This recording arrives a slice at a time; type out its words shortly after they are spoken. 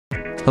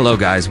Hello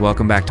guys,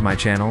 welcome back to my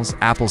channels.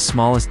 Apple's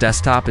smallest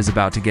desktop is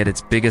about to get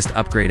its biggest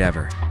upgrade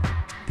ever.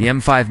 The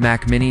M5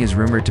 Mac Mini is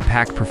rumored to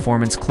pack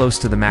performance close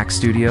to the Mac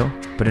Studio,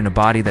 but in a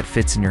body that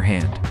fits in your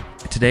hand.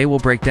 Today we'll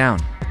break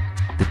down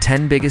the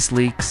 10 biggest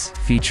leaks,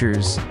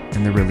 features,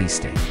 and the release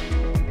date.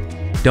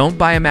 Don't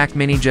buy a Mac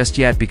Mini just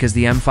yet because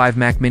the M5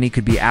 Mac Mini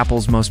could be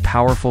Apple's most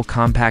powerful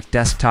compact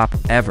desktop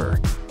ever.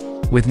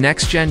 With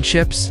next-gen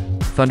chips,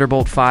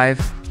 Thunderbolt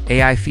 5,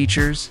 AI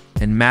features,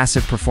 and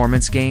massive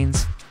performance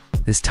gains,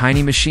 this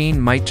tiny machine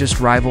might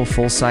just rival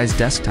full-size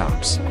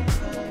desktops.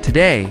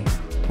 Today,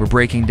 we're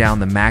breaking down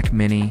the Mac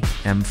Mini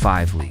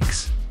M5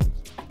 leaks.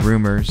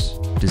 Rumors,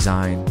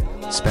 design,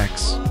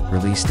 specs,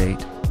 release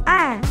date,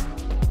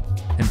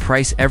 and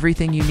price,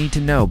 everything you need to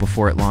know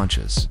before it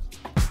launches.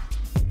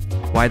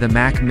 Why the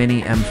Mac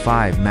Mini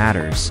M5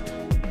 matters.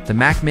 The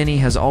Mac Mini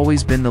has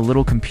always been the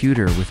little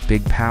computer with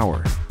big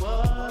power.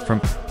 From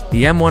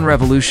the M1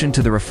 revolution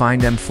to the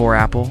refined M4,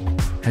 Apple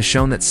has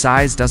shown that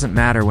size doesn't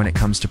matter when it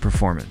comes to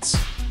performance.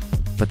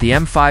 But the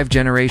M5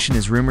 generation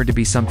is rumored to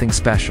be something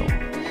special,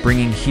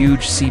 bringing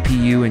huge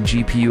CPU and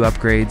GPU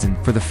upgrades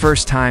and, for the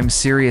first time,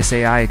 serious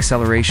AI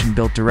acceleration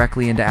built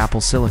directly into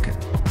Apple Silicon.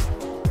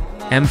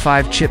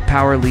 M5 chip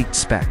power leaked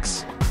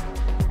specs.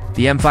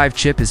 The M5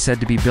 chip is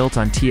said to be built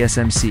on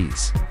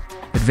TSMC's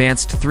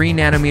advanced 3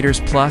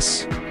 nanometers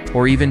plus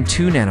or even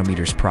 2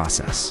 nanometers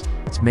process.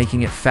 It's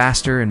making it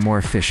faster and more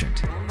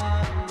efficient.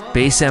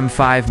 Base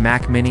M5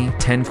 Mac Mini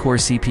 10-core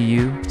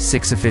CPU,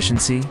 6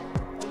 efficiency,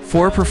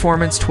 4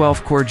 performance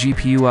 12-core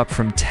GPU up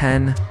from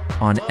 10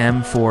 on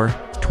M4,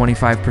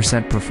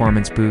 25%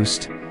 performance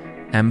boost.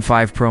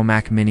 M5 Pro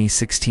Mac Mini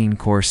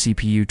 16-core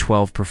CPU,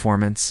 12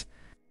 performance,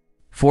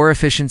 4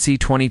 efficiency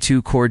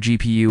 22-core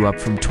GPU up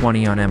from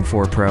 20 on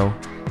M4 Pro.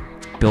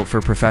 Built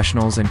for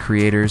professionals and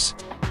creators,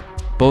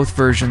 both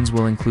versions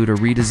will include a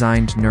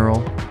redesigned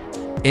neural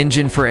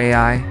engine for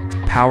AI,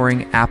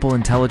 powering Apple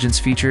Intelligence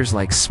features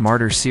like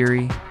smarter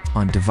Siri,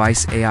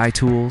 on-device AI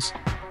tools,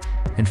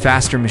 and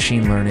faster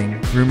machine learning,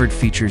 rumored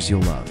features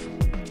you'll love.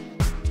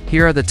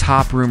 Here are the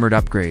top rumored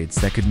upgrades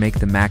that could make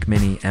the Mac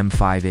Mini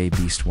M5 a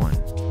beast. 1.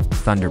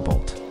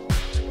 Thunderbolt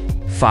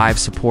 5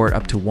 support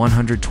up to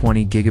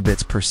 120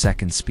 gigabits per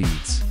second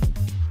speeds.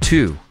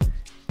 2.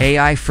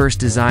 AI first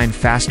design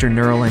faster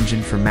neural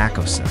engine for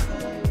macOS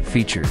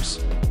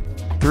features.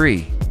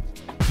 3.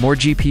 More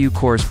GPU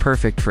cores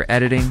perfect for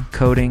editing,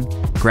 coding,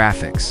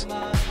 graphics.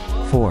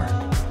 4.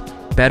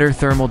 Better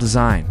thermal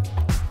design,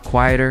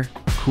 quieter,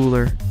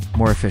 cooler,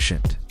 more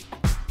efficient.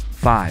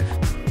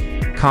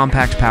 5.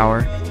 Compact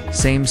power,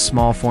 same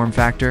small form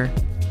factor,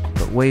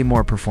 but way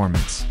more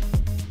performance.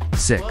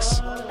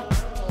 6.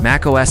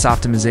 macOS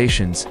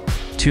optimizations,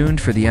 tuned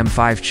for the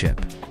M5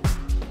 chip.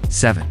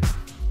 7.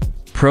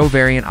 Pro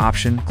variant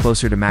option,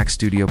 closer to Mac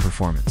Studio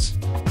performance.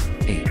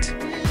 8.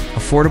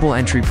 Affordable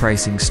entry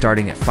pricing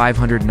starting at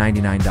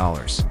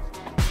 $599.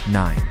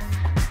 9.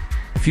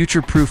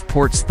 Future-proof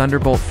ports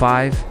Thunderbolt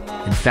 5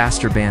 and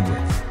faster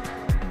bandwidth.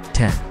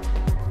 10.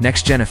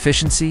 Next-gen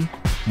efficiency,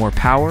 more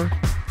power,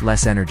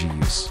 less energy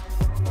use.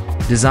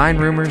 Design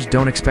rumors,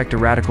 don't expect a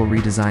radical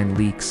redesign.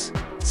 Leaks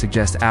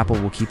suggest Apple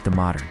will keep the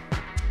modern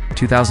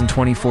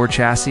 2024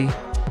 chassis,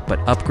 but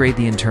upgrade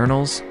the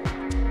internals.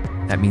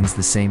 That means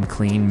the same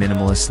clean,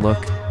 minimalist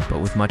look, but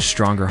with much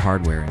stronger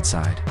hardware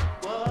inside.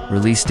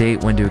 Release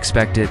date, when to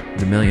expect it,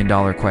 the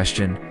million-dollar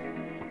question.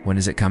 When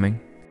is it coming?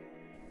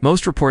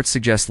 Most reports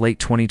suggest late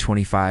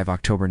 2025,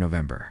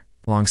 October-November,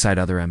 alongside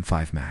other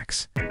M5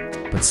 Macs.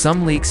 But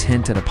some leaks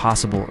hint at a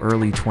possible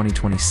early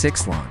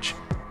 2026 launch,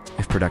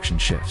 if production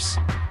shifts.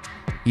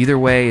 Either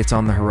way, it's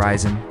on the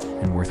horizon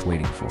and worth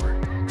waiting for.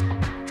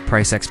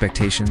 Price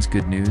expectations,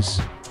 good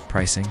news,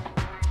 pricing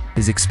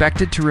is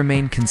expected to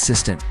remain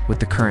consistent with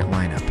the current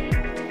lineup.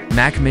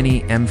 Mac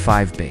Mini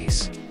M5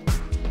 Base,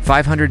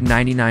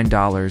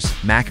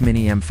 $599. Mac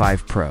Mini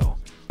M5 Pro,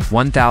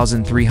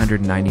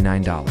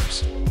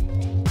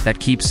 $1,399. That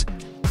keeps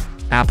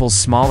Apple's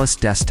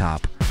smallest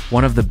desktop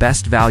one of the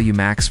best value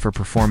Macs for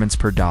performance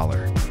per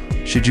dollar.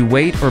 Should you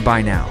wait or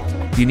buy now?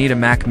 If you need a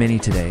Mac Mini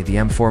today, the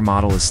M4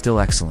 model is still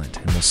excellent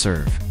and will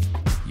serve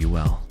you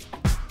well.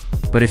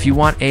 But if you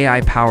want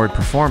AI-powered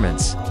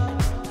performance,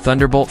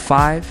 Thunderbolt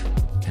 5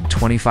 and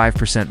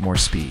 25% more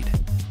speed,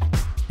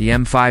 the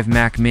M5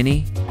 Mac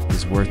Mini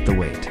is worth the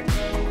wait.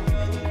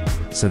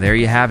 So there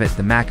you have it,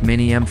 the Mac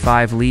Mini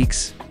M5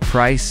 leaks,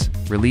 price,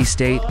 release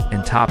date,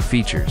 and top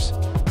features.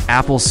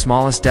 Apple's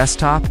smallest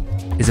desktop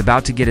is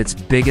about to get its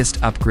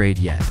biggest upgrade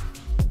yet.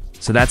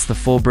 So that's the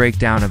full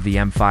breakdown of the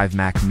M5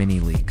 Mac Mini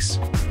leaks.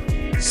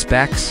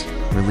 Specs,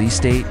 release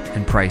date,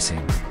 and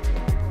pricing.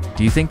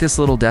 Do you think this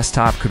little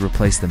desktop could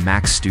replace the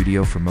Mac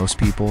Studio for most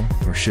people,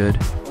 or should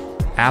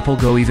Apple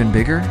go even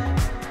bigger?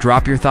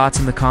 Drop your thoughts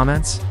in the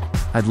comments.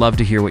 I'd love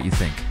to hear what you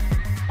think.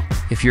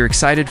 If you're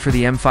excited for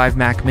the M5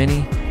 Mac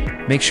Mini,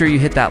 make sure you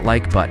hit that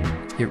like button.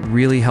 It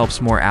really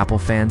helps more Apple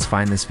fans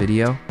find this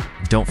video.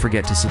 Don't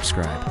forget to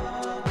subscribe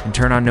and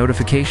turn on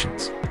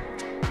notifications,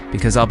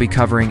 because I'll be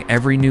covering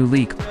every new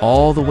leak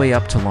all the way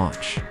up to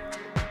launch.